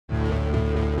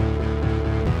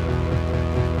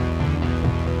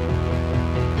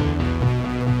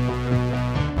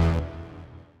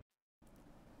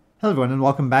Hello everyone and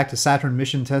welcome back to Saturn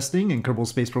Mission Testing in Kerbal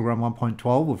Space Program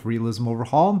 1.12 with Realism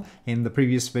Overhaul. In the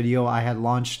previous video I had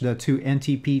launched the two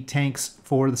NTP tanks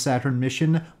for the Saturn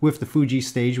mission with the Fuji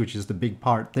stage, which is the big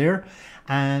part there,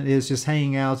 and is just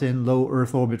hanging out in low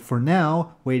Earth orbit for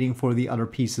now, waiting for the other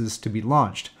pieces to be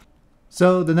launched.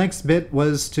 So the next bit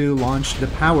was to launch the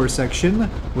power section,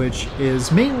 which is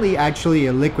mainly actually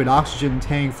a liquid oxygen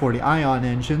tank for the ion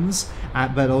engines,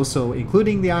 but also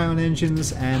including the ion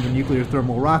engines and the nuclear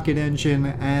thermal rocket engine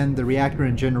and the reactor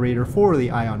and generator for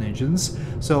the ion engines.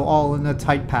 So all in a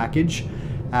tight package,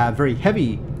 a very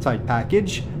heavy tight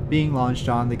package, being launched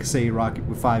on the KSP rocket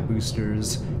with 5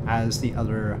 boosters, as the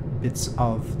other bits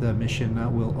of the mission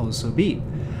will also be.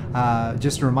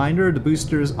 Just a reminder, the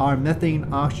boosters are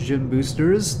methane oxygen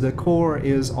boosters. The core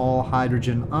is all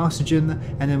hydrogen oxygen,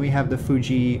 and then we have the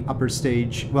Fuji upper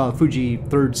stage, well, Fuji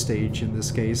third stage in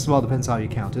this case. Well, it depends how you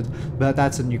count it, but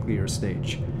that's a nuclear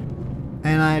stage.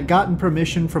 And I had gotten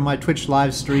permission from my Twitch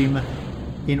live stream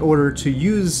in order to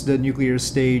use the nuclear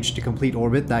stage to complete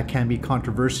orbit. That can be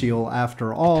controversial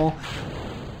after all,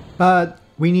 but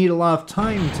we need a lot of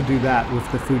time to do that with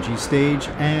the Fuji stage,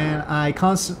 and I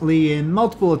constantly, in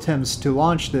multiple attempts to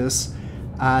launch this,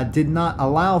 did not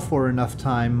allow for enough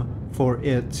time for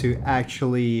it to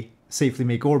actually safely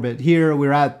make orbit. Here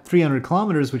we're at 300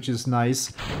 kilometers, which is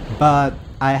nice, but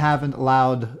I haven't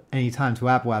allowed any time to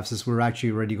apoapsis. We're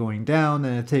actually already going down,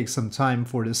 and it takes some time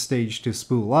for this stage to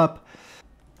spool up.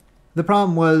 The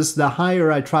problem was, the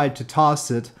higher I tried to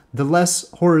toss it, the less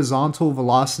horizontal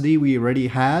velocity we already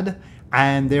had,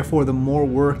 and therefore the more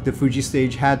work the Fuji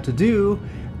stage had to do,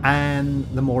 and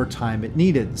the more time it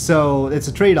needed. So it's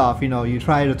a trade-off, you know, you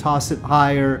try to toss it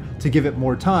higher to give it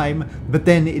more time, but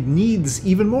then it needs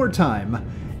even more time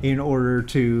in order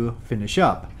to finish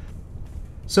up.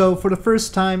 So for the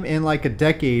first time in like a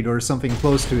decade or something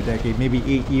close to a decade, maybe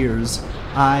 8 years,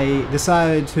 I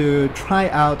decided to try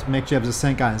out MechJeb's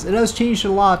ascent guidance. It has changed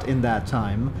a lot in that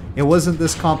time. It wasn't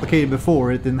this complicated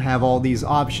before. It didn't have all these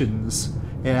options.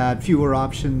 It had fewer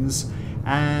options,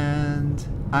 and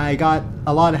I got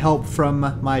a lot of help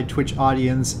from my Twitch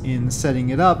audience in setting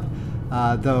it up,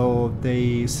 though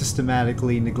they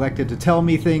systematically neglected to tell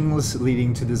me things,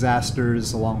 leading to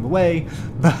disasters along the way.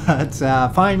 But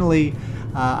finally,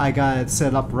 I got it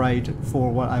set up right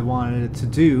for what I wanted it to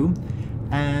do.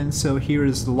 And so here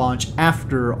is the launch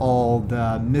after all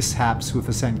the mishaps with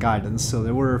ascent guidance. So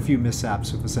there were a few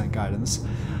mishaps with ascent guidance,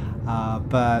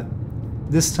 but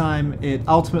this time it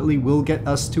ultimately will get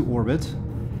us to orbit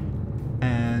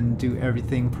and do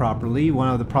everything properly. One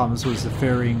of the problems was the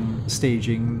fairing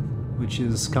staging, which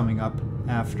is coming up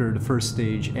after the first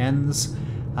stage ends.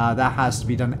 That has to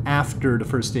be done after the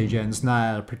first stage ends,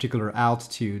 not at a particular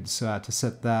altitude, so I had to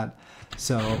set that.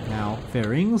 So now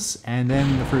fairings, and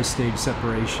then the first stage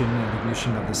separation and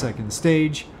ignition of the second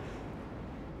stage.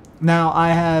 Now I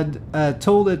had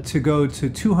told it to go to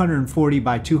 240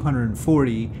 by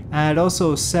 240, and I'd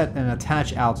also set an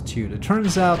attach altitude. It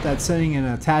turns out that setting an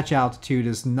attach altitude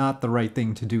is not the right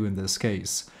thing to do in this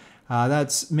case.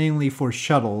 That's mainly for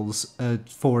shuttles,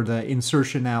 for the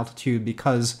insertion altitude,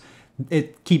 because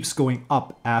it keeps going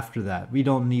up after that. We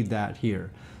don't need that here.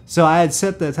 So I had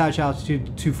set the attach altitude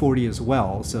to 240 as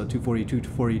well, so 240,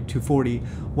 240, 240.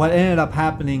 What ended up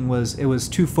happening was it was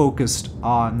too focused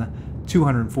on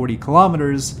 240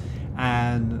 kilometers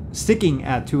and sticking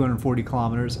at 240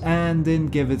 kilometers, and didn't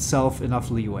give itself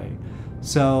enough leeway.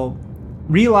 So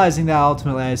realizing that,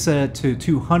 ultimately I set it to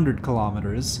 200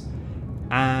 kilometers,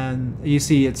 and you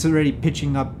see it's already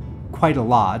pitching up quite a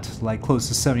lot, like close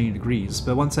to 70 degrees.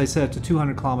 But once I set it to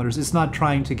 200 kilometers, it's not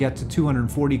trying to get to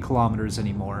 240 kilometers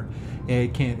anymore.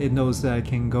 It knows that it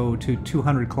can go to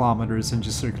 200 kilometers and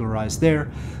just circularize there.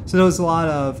 So there was a lot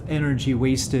of energy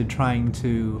wasted trying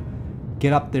to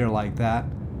get up there like that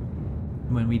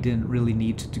when we didn't really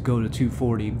need to go to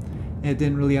 240. It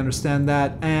didn't really understand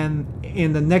that, and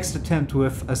in the next attempt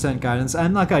with ascent guidance,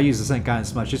 I'm not going to use ascent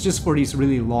guidance much. It's just for these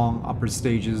really long upper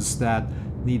stages that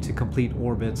need to complete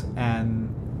orbit,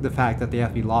 and the fact that they have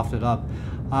to be lofted up.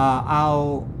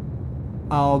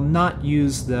 I'll not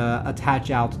use the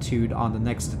attach altitude on the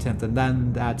next attempt, and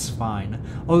then that's fine.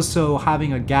 Also,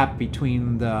 having a gap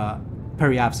between the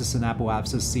periapsis and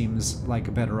apoapsis seems like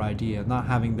a better idea, not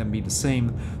having them be the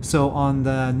same. So on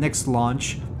the next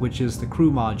launch, which is the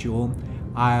crew module,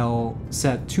 I'll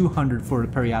set 200 for the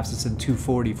periapsis and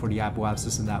 240 for the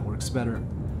apoapsis, and that works better.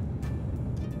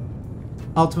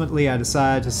 Ultimately, I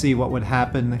decided to see what would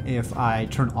happen if I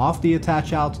turn off the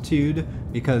attach altitude,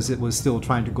 because it was still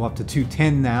trying to go up to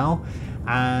 210 now.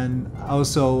 and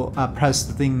also press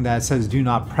the thing that says do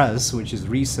not press, which is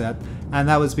reset. And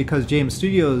that was because JM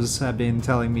Studios have been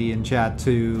telling me in chat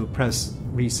to press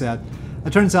reset.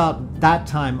 It turns out that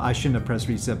time I shouldn't have pressed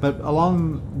reset, but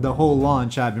along the whole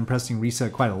launch I've been pressing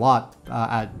reset quite a lot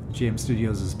at JM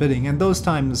Studios' bidding, and those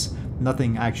times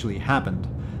nothing actually happened.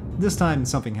 This time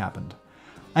something happened.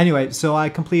 Anyway, so I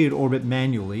completed orbit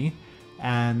manually,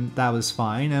 and that was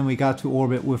fine, and we got to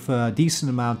orbit with a decent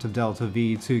amount of delta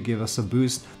V to give us a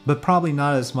boost, but probably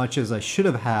not as much as I should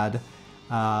have had.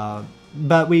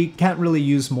 But we can't really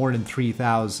use more than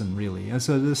 3,000 really, and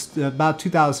so this about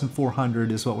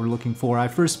 2,400 is what we're looking for. I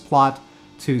first plot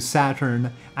to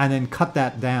Saturn and then cut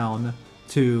that down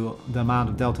to the amount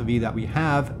of delta V that we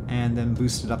have, and then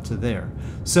boost it up to there.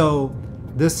 So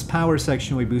this power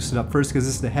section we boosted up first because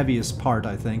this is the heaviest part,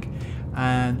 I think,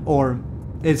 or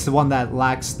it's the one that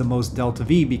lacks the most delta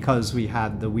V because we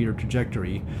had the weird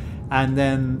trajectory, and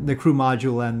then the crew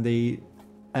module and the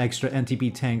extra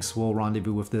NTP tanks will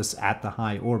rendezvous with this at the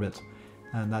high orbit,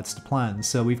 and that's the plan.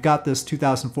 So we've got this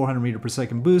 2,400 meter per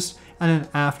second boost, and then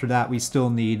after that we still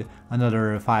need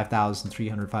another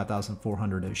 5,300,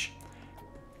 5,400-ish,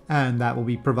 and that will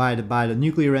be provided by the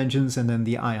nuclear engines and then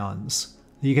the ions.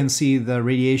 You can see the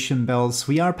radiation belts,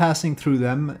 we are passing through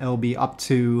them. It'll be up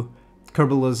to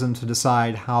Kerbalism to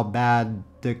decide how bad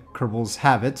the Kerbals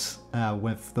have it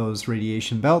with those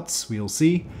radiation belts, we'll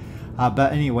see.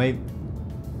 But anyway,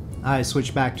 I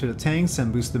switch back to the tanks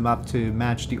and boost them up to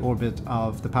match the orbit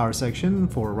of the power section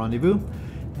for rendezvous,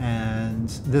 and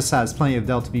this has plenty of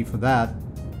delta V for that.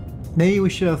 Maybe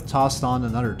we should have tossed on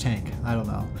another tank, I don't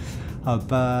know.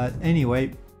 But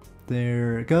anyway,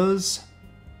 there it goes.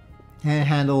 It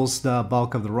handles the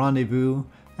bulk of the rendezvous,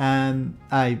 and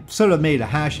I sort of made a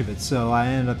hash of it, so I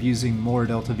ended up using more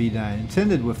delta V than I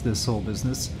intended with this whole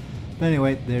business. But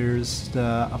anyway, there's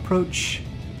the approach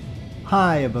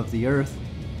high above the Earth.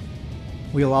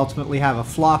 We'll ultimately have a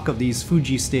flock of these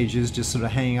Fuji stages just sort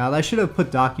of hanging out. I should have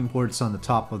put docking ports on the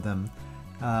top of them.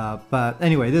 But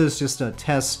anyway, this is just a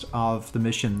test of the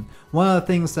mission. One of the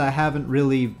things that I haven't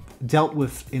really dealt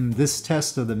with in this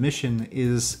test of the mission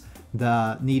is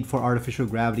the need for artificial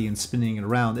gravity and spinning it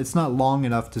around. It's not long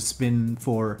enough to spin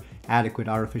for adequate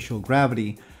artificial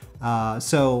gravity.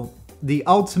 So the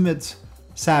ultimate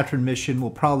Saturn mission will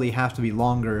probably have to be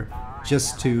longer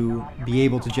just to be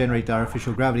able to generate the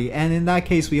artificial gravity, and in that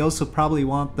case we also probably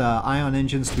want the ion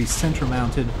engines to be center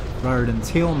mounted rather than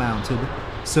tail mounted,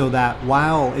 so that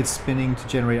while it's spinning to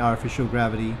generate artificial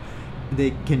gravity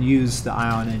they can use the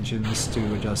ion engines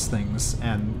to adjust things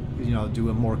and, you know, do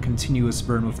a more continuous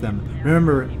burn with them.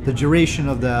 Remember, the duration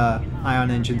of the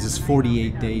ion engines is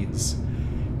 48 days.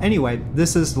 Anyway,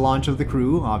 this is the launch of the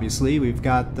crew. Obviously we've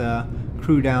got the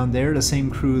crew down there, the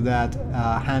same crew that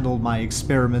handled my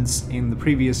experiments in the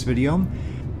previous video,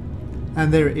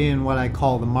 and they're in what I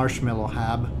call the Marshmallow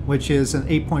Hab, which is an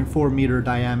 8.4 meter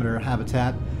diameter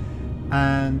habitat,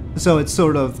 and so it's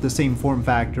sort of the same form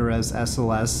factor as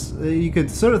SLS. You could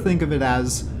sort of think of it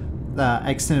as the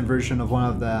extended version of one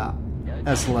of the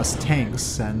SLS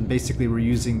tanks, and basically we're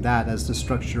using that as the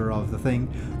structure of the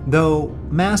thing, though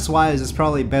mass wise it's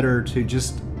probably better to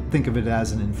just think of it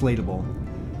as an inflatable.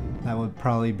 That would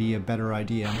probably be a better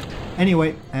idea.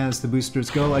 Anyway, as the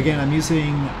boosters go, again I'm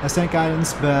using ascent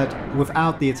guidance but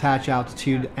without the attach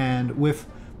altitude and with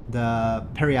the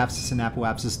periapsis and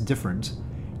apoapsis different.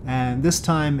 And this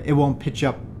time it won't pitch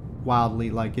up wildly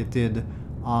like it did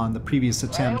on the previous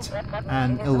attempt,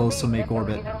 and it'll also make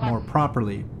orbit more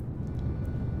properly.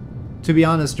 To be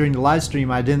honest, during the live stream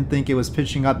I didn't think it was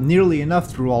pitching up nearly enough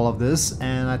through all of this,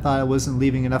 and I thought I wasn't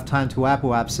leaving enough time to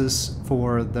apoapsis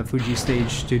for the Fuji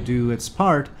stage to do its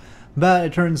part, but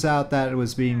it turns out that it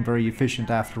was being very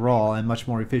efficient after all, and much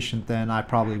more efficient than I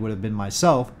probably would have been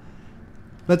myself.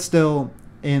 But still,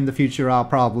 in the future I'll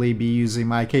probably be using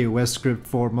my KOS script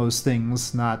for most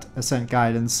things, not ascent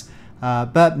guidance,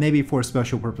 but maybe for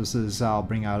special purposes I'll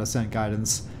bring out ascent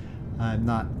guidance. I'm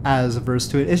not as averse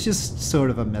to it. It's just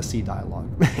sort of a messy dialogue.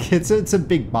 it's a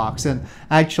big box, and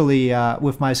actually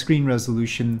with my screen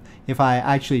resolution, if I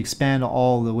actually expand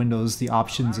all the windows, the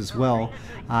options as well,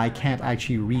 I can't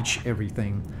actually reach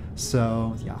everything.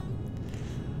 So yeah,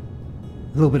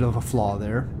 a little bit of a flaw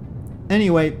there.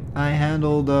 Anyway, I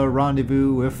handled the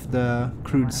rendezvous with the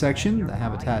crewed section, the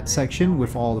habitat section,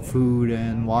 with all the food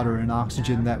and water and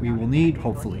oxygen that we will need,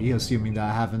 hopefully, assuming that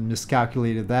I haven't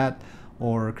miscalculated that,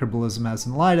 or Kerbalism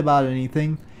hasn't lied about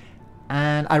anything.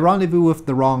 And I rendezvous with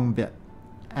the wrong bit.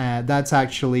 That's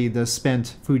actually the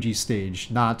spent Fuji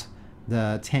stage, not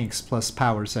the tanks plus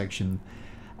power section.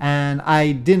 And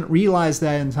I didn't realize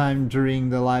that in time during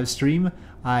the live stream,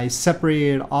 I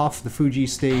separated off the Fuji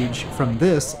stage from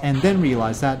this and then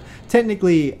realized that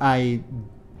technically I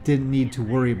didn't need to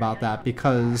worry about that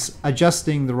because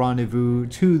adjusting the rendezvous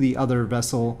to the other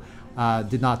vessel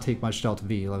did not take much delta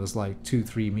V. It was like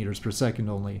 2-3 meters per second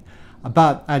only.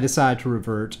 But I decided to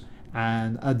revert,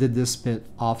 and I did this bit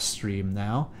off stream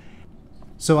now.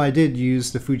 So I did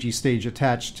use the Fuji stage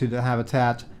attached to the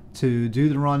habitat to do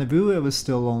the rendezvous. It was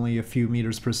still only a few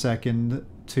meters per second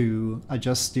to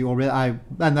adjust the orbit.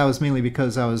 And that was mainly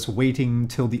because I was waiting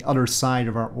till the other side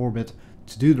of our orbit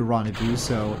to do the rendezvous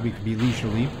so we could be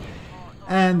leisurely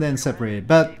and then separated.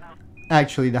 But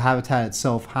actually the habitat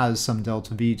itself has some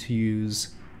delta V to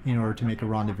use in order to make a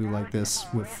rendezvous like this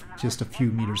with just a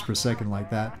few meters per second like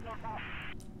that.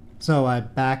 So I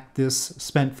backed this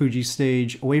spent Fuji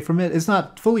stage away from it. It's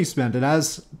not fully spent. It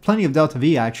has plenty of delta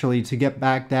V actually to get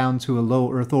back down to a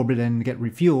low Earth orbit and get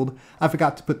refueled. I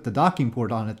forgot to put the docking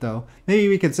port on it though. Maybe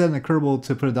we could send a Kerbal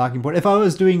to put a docking port. If I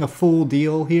was doing a full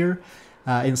deal here,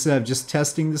 instead of just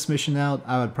testing this mission out,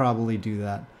 I would probably do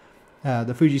that.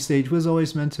 The Fuji stage was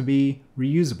always meant to be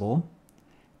reusable.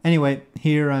 Anyway,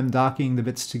 here I'm docking the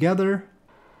bits together.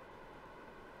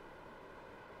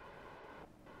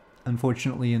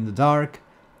 Unfortunately in the dark,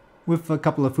 with a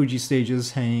couple of Fuji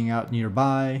stages hanging out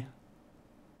nearby.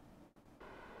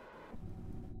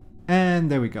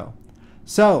 And there we go.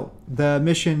 So, the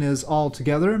mission is all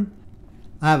together.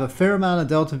 I have a fair amount of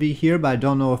delta V here, but I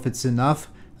don't know if it's enough,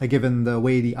 given the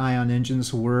way the ion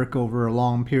engines work over a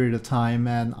long period of time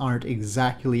and aren't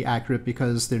exactly accurate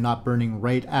because they're not burning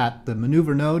right at the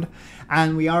maneuver node.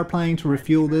 And we are planning to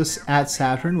refuel this at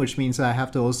Saturn, which means I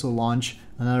have to also launch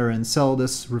another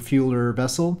Enceladus refueler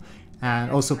vessel, and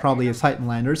also probably a Titan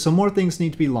lander. So more things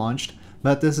need to be launched,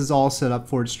 but this is all set up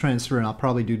for its transfer, and I'll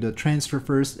probably do the transfer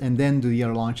first and then do the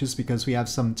other launches because we have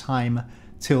some time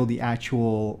till the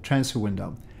actual transfer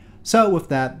window. So with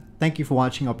that, thank you for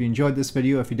watching. I hope you enjoyed this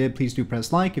video. If you did, please do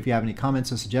press like. If you have any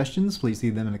comments or suggestions, please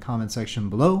leave them in the comment section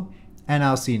below, and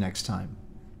I'll see you next time.